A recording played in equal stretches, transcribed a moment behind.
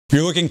If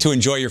you're looking to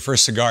enjoy your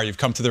first cigar, you've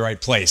come to the right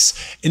place.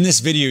 In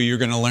this video, you're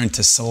going to learn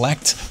to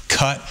select,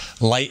 cut,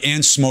 light,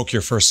 and smoke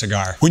your first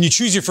cigar. When you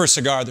choose your first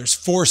cigar, there's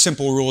 4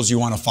 simple rules you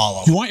want to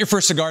follow. You want your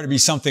first cigar to be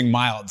something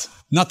mild,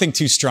 nothing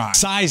too strong.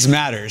 Size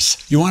matters.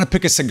 You want to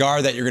pick a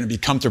cigar that you're going to be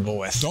comfortable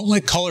with. Don't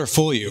let color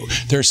fool you.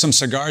 There are some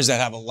cigars that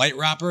have a light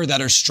wrapper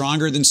that are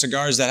stronger than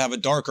cigars that have a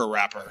darker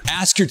wrapper.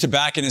 Ask your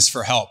tobacconist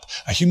for help.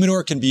 A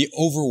humidor can be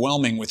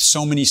overwhelming with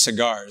so many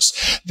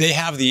cigars. They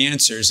have the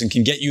answers and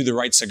can get you the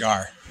right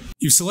cigar.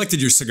 You've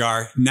selected your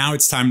cigar, now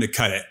it's time to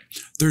cut it.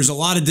 There's a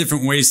lot of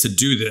different ways to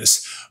do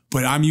this,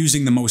 but I'm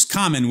using the most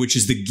common, which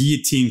is the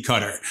guillotine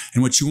cutter.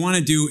 And what you want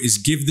to do is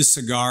give the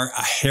cigar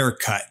a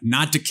haircut,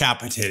 not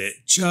decapitate it,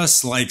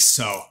 just like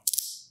so.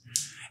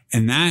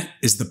 And that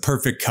is the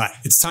perfect cut.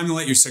 It's time to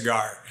light your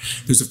cigar.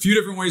 There's a few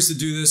different ways to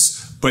do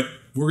this, but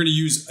we're going to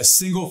use a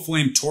single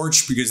flame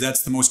torch because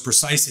that's the most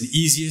precise and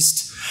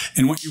easiest.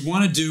 And what you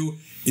want to do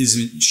is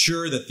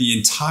ensure that the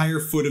entire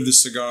foot of the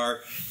cigar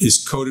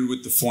is coated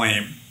with the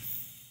flame.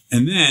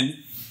 And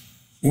then,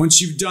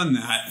 once you've done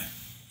that,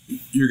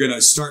 you're going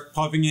to start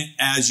puffing it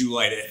as you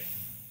light it.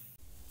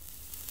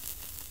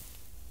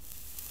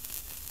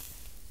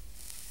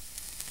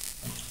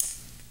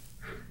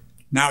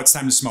 Now it's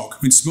time to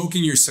smoke. When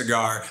smoking your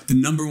cigar, the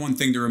 #1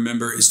 thing to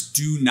remember is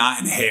do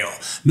not inhale.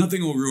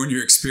 Nothing will ruin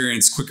your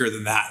experience quicker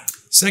than that.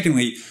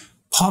 Secondly,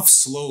 puff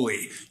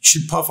slowly. You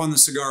should puff on the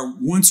cigar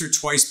once or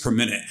twice per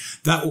minute.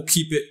 That will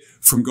keep it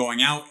from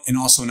going out and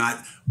also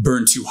not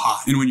burn too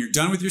hot. And when you're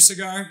done with your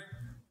cigar,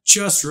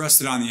 just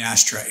rest it on the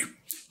ashtray.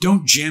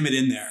 Don't jam it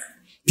in there.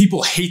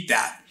 People hate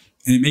that,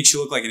 and it makes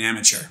you look like an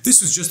amateur.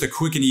 This was just a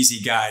quick and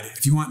easy guide.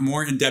 If you want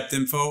more in-depth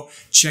info,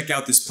 check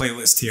out this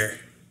playlist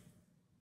here.